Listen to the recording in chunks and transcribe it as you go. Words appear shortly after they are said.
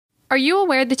Are you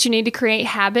aware that you need to create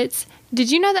habits?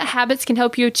 Did you know that habits can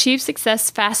help you achieve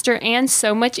success faster and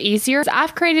so much easier?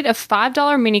 I've created a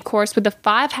 $5 mini course with the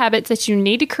 5 habits that you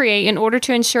need to create in order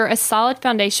to ensure a solid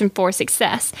foundation for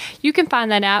success. You can find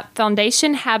that at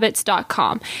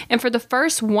foundationhabits.com. And for the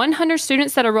first 100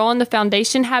 students that enroll in the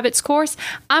Foundation Habits course,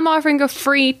 I'm offering a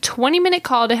free 20-minute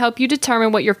call to help you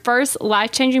determine what your first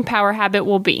life-changing power habit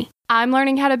will be. I'm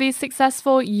learning how to be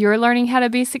successful, you're learning how to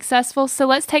be successful, so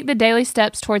let's take the daily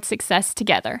steps towards success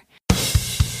together.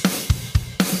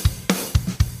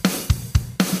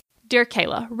 Dear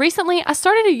Kayla, recently I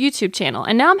started a YouTube channel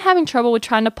and now I'm having trouble with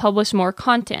trying to publish more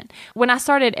content. When I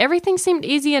started, everything seemed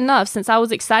easy enough since I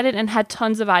was excited and had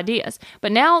tons of ideas,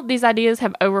 but now these ideas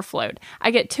have overflowed. I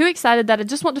get too excited that I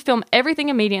just want to film everything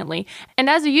immediately, and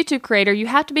as a YouTube creator, you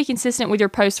have to be consistent with your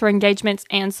posts for engagements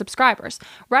and subscribers.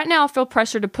 Right now, I feel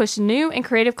pressure to push new and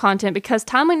creative content because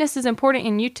timeliness is important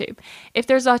in YouTube. If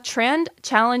there's a trend,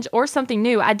 challenge, or something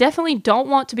new, I definitely don't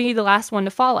want to be the last one to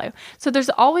follow. So there's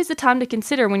always a time to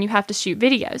consider when you have to shoot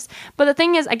videos. But the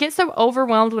thing is, I get so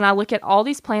overwhelmed when I look at all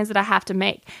these plans that I have to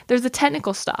make. There's the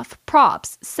technical stuff,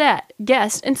 props, set,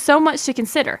 guests, and so much to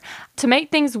consider. To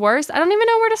make things worse, I don't even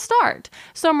know where to start.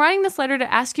 So I'm writing this letter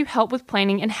to ask you help with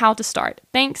planning and how to start.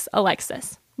 Thanks,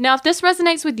 Alexis. Now, if this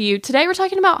resonates with you, today we're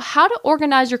talking about how to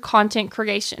organize your content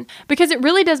creation, because it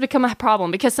really does become a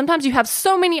problem because sometimes you have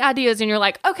so many ideas and you're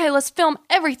like, okay, let's film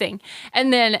everything.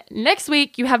 And then next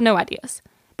week you have no ideas,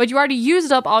 but you already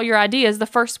used up all your ideas the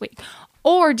first week.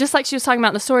 Or just like she was talking about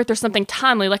in the story, if there's something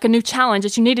timely, like a new challenge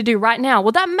that you need to do right now,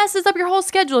 well, that messes up your whole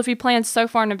schedule if you plan so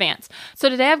far in advance. So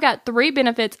today I've got 3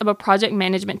 benefits of a project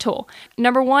management tool.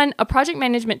 Number 1, a project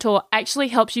management tool actually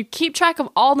helps you keep track of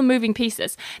all the moving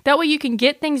pieces. That way you can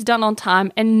get things done on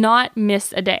time and not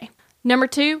miss a day. Number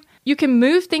 2, you can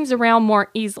move things around more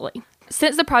easily.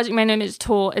 Since the project management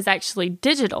tool is actually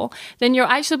digital, then you'll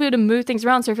actually be able to move things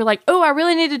around. So if you're like, oh, I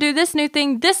really need to do this new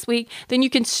thing this week, then you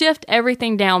can shift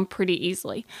everything down pretty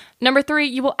easily. Number 3,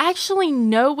 you will actually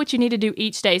know what you need to do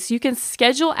each day. So you can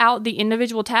schedule out the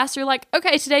individual tasks. You're like,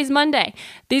 okay, today's Monday.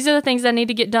 These are the things I need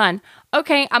to get done.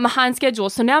 Okay, I'm behind schedule,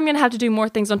 so now I'm going to have to do more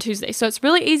things on Tuesday. So it's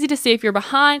really easy to see if you're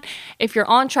behind, if you're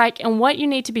on track, and what you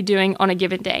need to be doing on a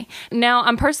given day. Now,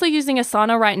 I'm personally using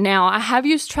Asana right now. I have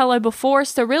used Trello before,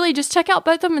 so really just check out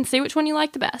both of them and see which one you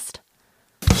like the best.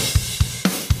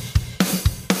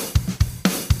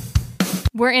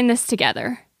 We're in this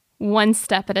together, one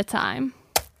step at a time.